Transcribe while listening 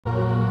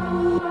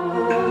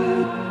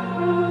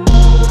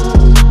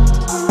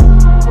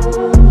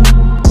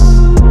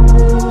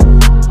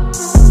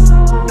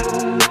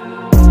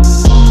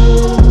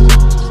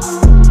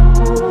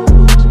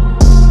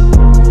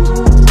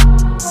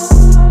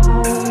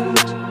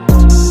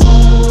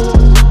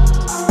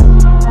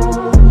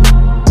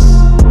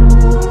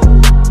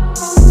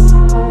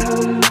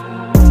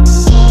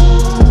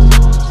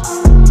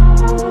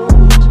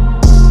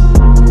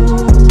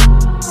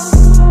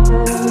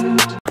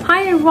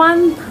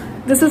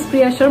this is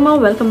Priya Sharma.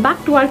 Welcome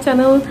back to our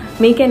channel,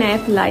 Make an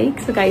App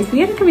Like. So guys,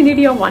 we are a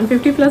community of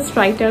 150 plus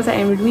writers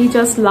and we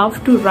just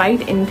love to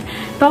write and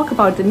talk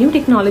about the new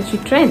technology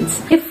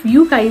trends. If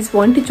you guys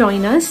want to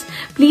join us,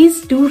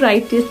 please do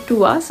write it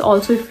to us.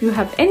 Also, if you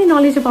have any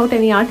knowledge about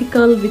any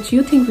article which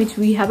you think which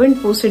we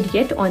haven't posted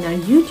yet on our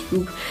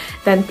YouTube,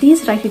 then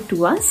please write it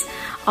to us.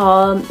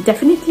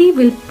 Definitely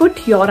we'll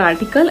put your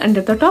article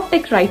under the top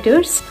tech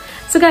writers.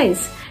 So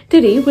guys,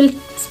 today we'll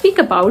speak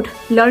about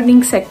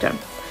learning sector.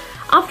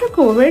 After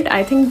COVID,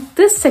 I think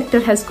this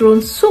sector has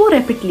grown so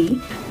rapidly.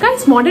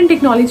 Guys, modern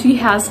technology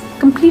has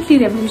completely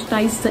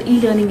revolutionized the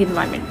e-learning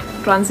environment,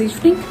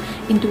 transitioning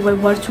into a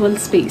virtual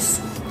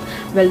space.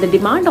 Well, the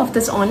demand of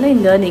this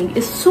online learning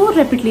is so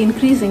rapidly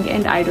increasing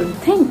and I don't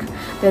think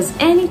there's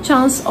any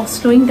chance of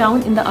slowing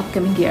down in the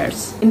upcoming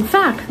years. In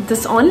fact,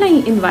 this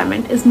online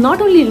environment is not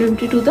only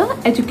limited to the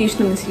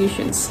educational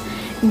institutions.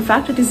 In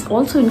fact, it is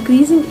also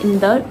increasing in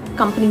the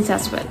companies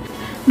as well.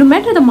 No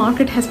matter the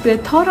market has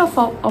plethora of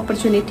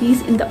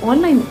opportunities in the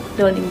online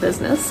learning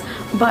business,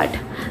 but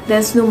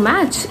there's no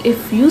match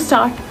if you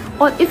start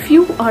or if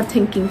you are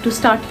thinking to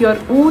start your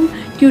own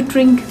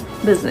tutoring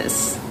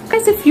business.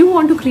 Guys, if you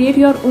want to create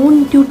your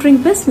own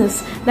tutoring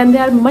business, then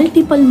there are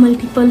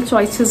multiple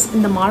choices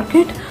in the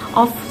market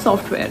of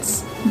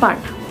softwares. But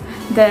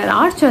there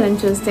are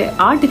challenges, there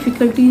are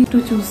difficulties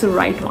to choose the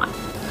right one.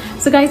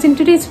 So guys, in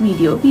today's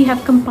video, we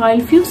have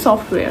compiled few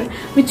software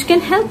which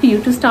can help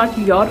you to start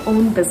your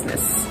own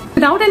business.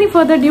 Without any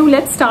further ado,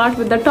 let's start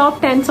with the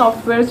top 10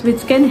 softwares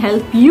which can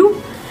help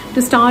you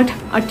to start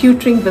a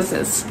tutoring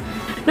business.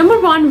 Number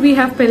 1, we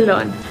have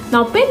PinLearn.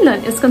 Now,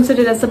 PinLearn is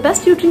considered as the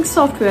best tutoring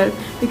software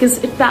because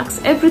it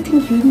packs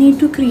everything you need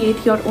to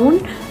create your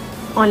own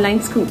online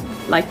school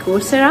like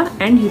Coursera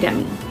and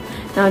Udemy.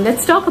 Now,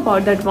 let's talk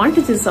about the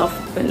advantages of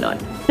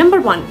PinLearn. Number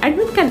 1,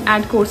 admin can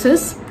add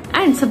courses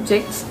and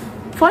subjects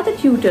for the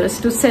tutors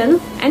to sell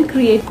and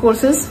create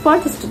courses for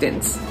the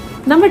students.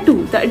 Number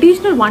 2, the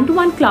additional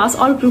one-to-one class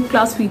or group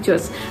class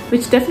features,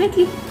 which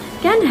definitely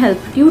can help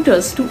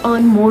tutors to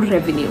earn more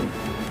revenue.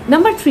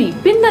 Number 3,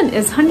 PinLearn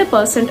is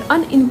 100%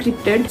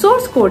 unencrypted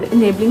source code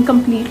enabling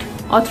complete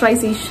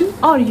authorization,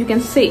 or you can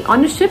say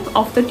ownership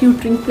of the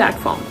tutoring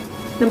platform.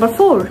 Number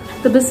 4,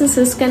 the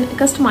businesses can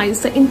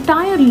customize the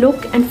entire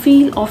look and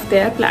feel of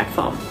their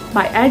platform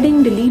by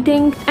adding,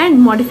 deleting,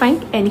 and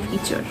modifying any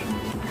feature.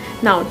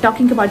 Now,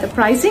 talking about the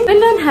pricing,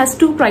 PinLearn has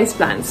 2 price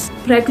plans,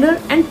 regular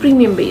and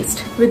premium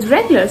based, with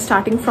regular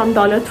starting from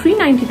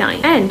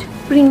 $3.99 and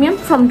premium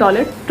from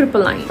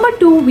 $999. Number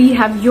 2, we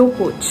have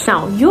YoCoach.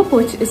 Now,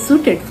 YoCoach is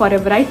suited for a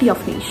variety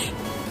of niche.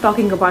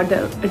 Talking about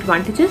the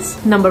advantages,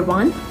 number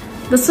 1,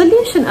 the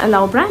solution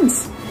allows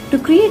brands to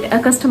create a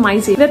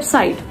customized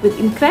website with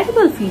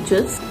incredible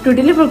features to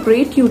deliver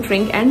great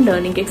tutoring and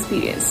learning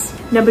experience.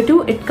 Number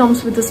 2, it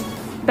comes with the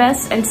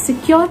best and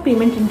secure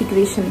payment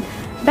integration,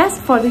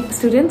 best for the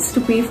students to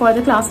pay for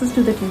the classes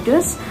to the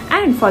tutors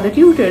and for the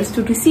tutors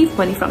to receive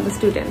money from the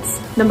students.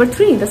 Number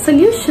 3, the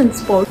solution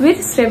supports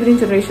various revenue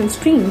generation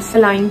streams,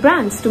 allowing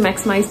brands to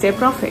maximize their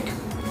profit.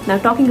 Now,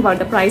 talking about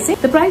the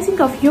pricing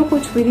of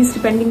YoCoach varies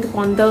depending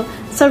upon the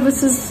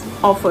services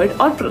offered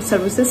or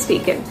services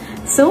taken.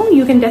 So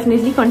you can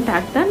definitely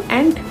contact them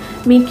and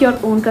make your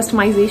own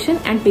customization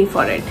and pay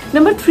for it.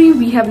 Number 3,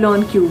 we have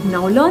LearnCube.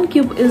 Now,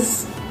 LearnCube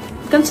is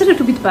considered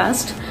to be the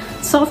best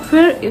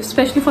software,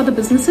 especially for the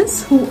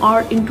businesses who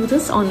are into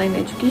this online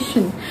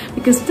education,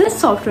 because this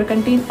software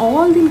contains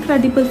all the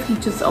incredible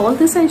features, all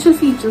the essential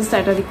features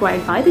that are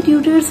required by the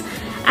tutors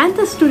and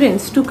the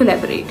students to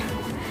collaborate.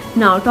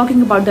 Now,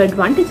 talking about the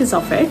advantages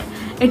of it,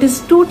 it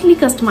is totally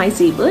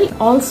customizable.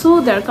 Also,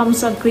 there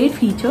comes a great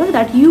feature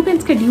that you can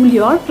schedule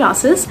your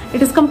classes.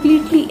 It is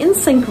completely in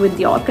sync with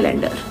your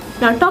calendar.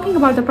 Now, talking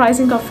about the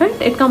pricing of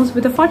it, it comes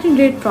with a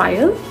 14-day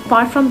trial.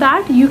 Apart from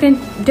that, you can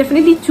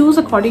definitely choose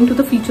according to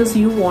the features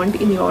you want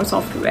in your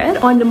software.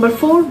 On number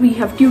 4, we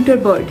have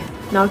TutorBird.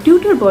 Now,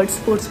 TutorBird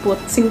supports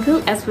both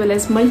single as well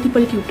as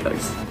multiple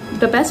tutors.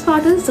 The best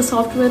part is the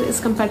software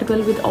is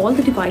compatible with all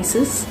the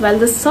devices. While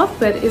the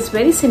software is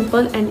very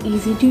simple and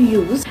easy to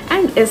use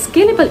and is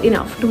scalable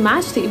enough to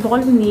match the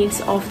evolving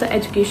needs of the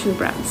education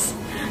brands.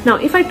 Now,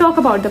 if I talk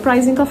about the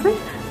pricing of it,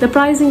 the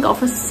pricing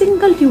of a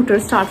single tutor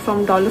starts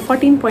from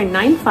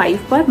 $14.95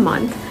 per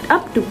month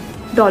up to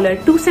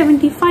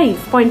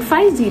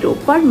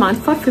 $275.50 per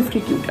month for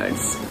 50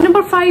 tutors.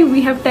 Number 5,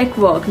 we have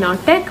TechWork. Now,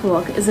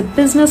 TechWork is a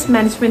business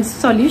management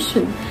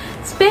solution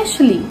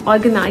specially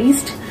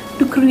organized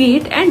to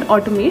create and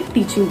automate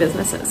teaching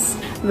businesses.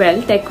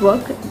 Well,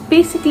 TechWork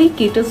basically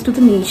caters to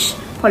the niche.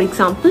 For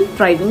example,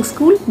 driving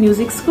school,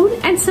 music school,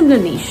 and similar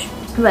niche.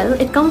 Well,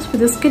 it comes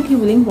with a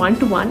scheduling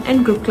one-to-one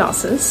and group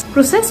classes,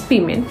 process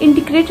payment,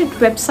 integrated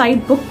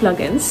website book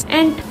plugins,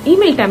 and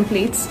email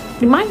templates,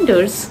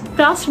 reminders,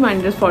 class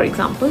reminders for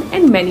example,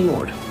 and many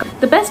more.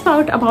 The best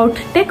part about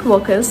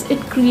TechWork is it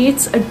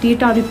creates a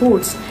data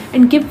reports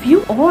and give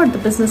you or the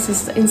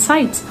businesses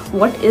insights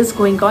what is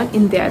going on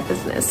in their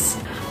business.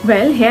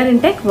 Well, here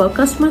in TechWork,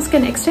 customers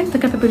can extend the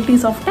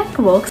capabilities of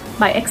TechWorks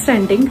by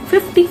extending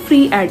 50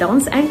 free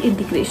add-ons and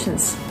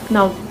integrations.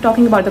 Now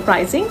talking about the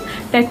pricing,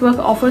 TechWork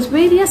offers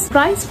various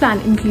price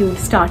plans include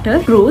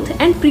starter, growth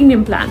and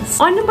premium plans.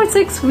 On number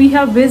 6 we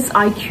have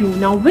WizIQ.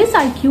 Now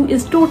WizIQ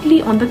is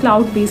totally on the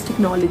cloud-based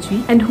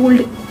technology and hold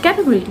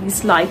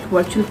capabilities like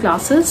virtual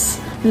classes,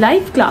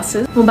 live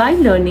classes,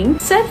 mobile learning,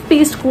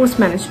 self-paced course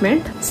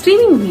management,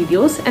 streaming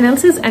videos,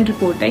 analysis and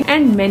reporting,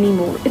 and many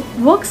more. It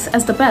works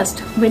as the best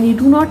when you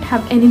do not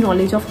have any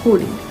knowledge of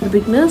coding. The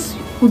beginners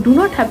who do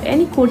not have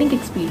any coding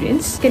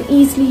experience can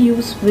easily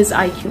use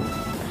WizIQ.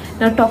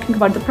 Now talking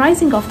about the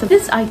pricing of the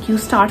WizIQ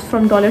starts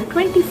from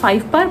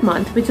 $25 per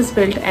month, which is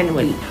billed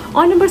annually.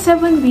 On number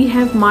 7 we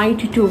have My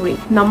Tutoring.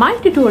 Now My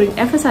Tutoring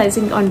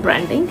emphasizing on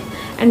branding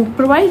and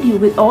provide you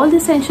with all the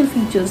essential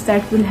features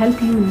that will help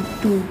you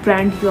to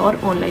brand your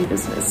online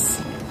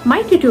business.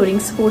 My Tutoring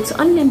supports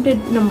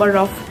unlimited number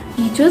of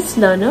teachers,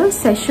 learners,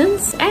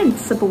 sessions and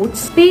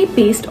supports pay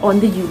based on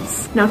the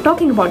use. Now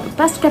talking about the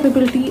best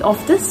capability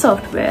of this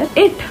software,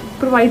 it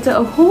provides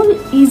a whole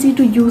easy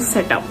to use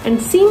setup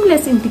and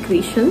seamless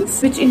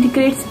integrations which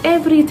integrates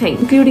everything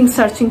including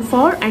searching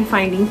for and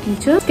finding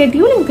teachers,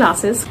 scheduling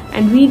classes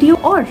and video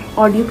or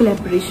audio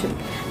collaboration.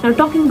 Now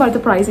talking about the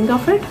pricing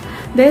of it,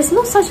 there is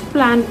no such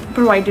plan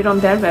provided on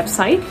their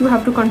website. You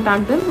have to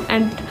contact them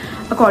and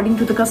according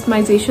to the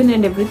customization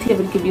and everything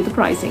they will give you the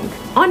pricing.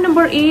 On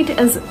number 8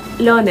 is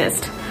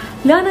Learnist.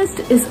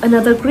 Learnist is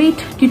another great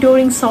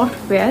tutoring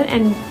software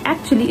and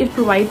actually it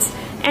provides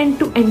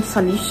end-to-end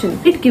solution.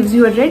 It gives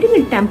you a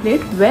ready-made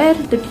template where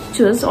the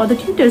teachers or the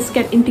tutors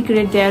can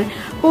integrate their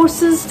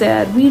courses,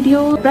 their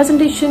video,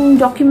 presentation,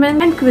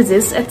 document and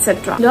quizzes,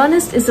 etc.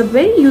 Learnist is a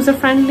very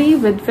user-friendly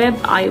with web,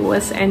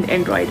 iOS and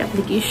Android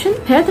application.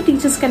 Here the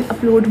teachers can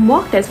upload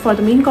mock tests for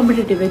the main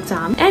competitive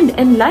exam and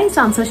analyze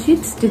answer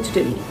sheets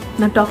digitally.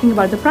 Now talking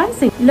about the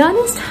pricing,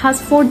 Learnist has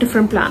 4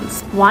 different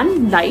plans.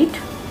 1 light,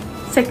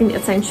 2nd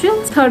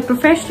essentials, 3rd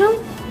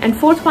professional and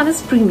 4th one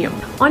is premium.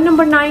 On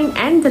number 9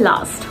 and the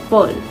last,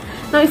 Pearl.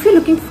 Now if you're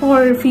looking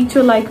for a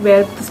feature like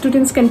where the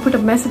students can put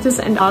up messages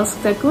and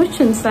ask their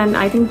questions, then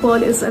I think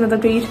Pearl is another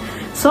great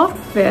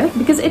software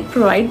because it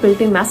provides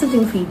built-in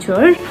messaging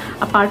feature.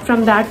 Apart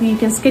from that, you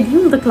can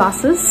schedule the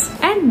classes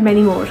and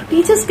many more.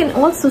 Teachers can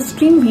also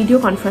stream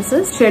video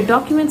conferences, share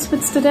documents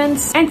with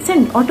students and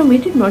send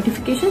automated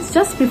notifications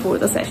just before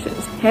the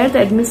sessions. Here the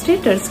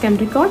administrators can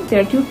record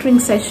their tutoring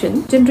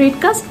session,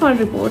 generate customer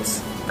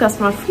reports,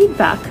 customer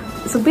feedback.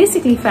 So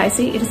basically if I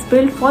say it is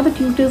built for the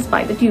tutors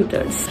by the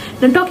tutors.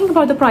 Now talking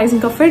about the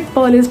pricing of it,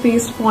 Pearl is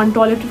based on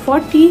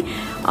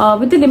 $40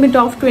 with the limit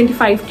of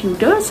 25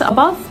 tutors.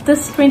 Above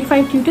this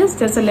 25 tutors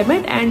there's a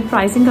limit and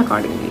pricing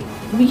accordingly.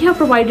 We have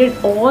provided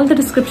all the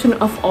description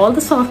of all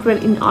the software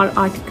in our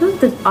article.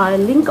 The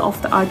link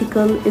of the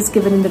article is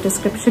given in the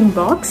description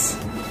box.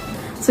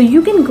 So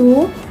you can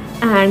go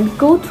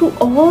through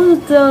all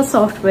the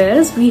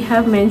softwares. We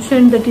have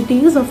mentioned the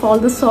details of all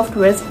the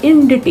softwares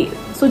in detail.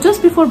 So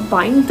just before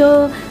buying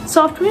the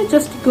software,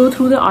 just go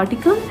through the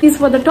article. These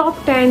were the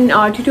top 10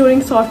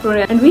 tutoring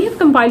software and we have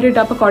compiled it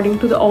up according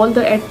to all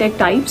the edtech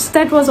types.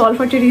 That was all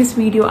for today's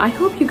video. I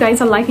hope you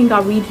guys are liking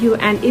our video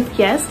and if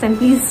yes, then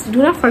please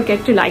do not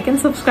forget to like and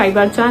subscribe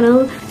our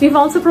channel. We've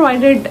also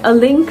provided a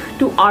link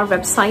to our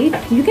website.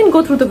 You can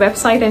go through the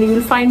website and you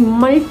will find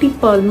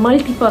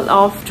multiple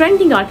of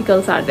trending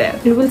articles are there.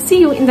 We will see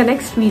you in the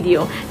next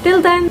video.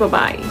 Till then,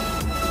 bye-bye.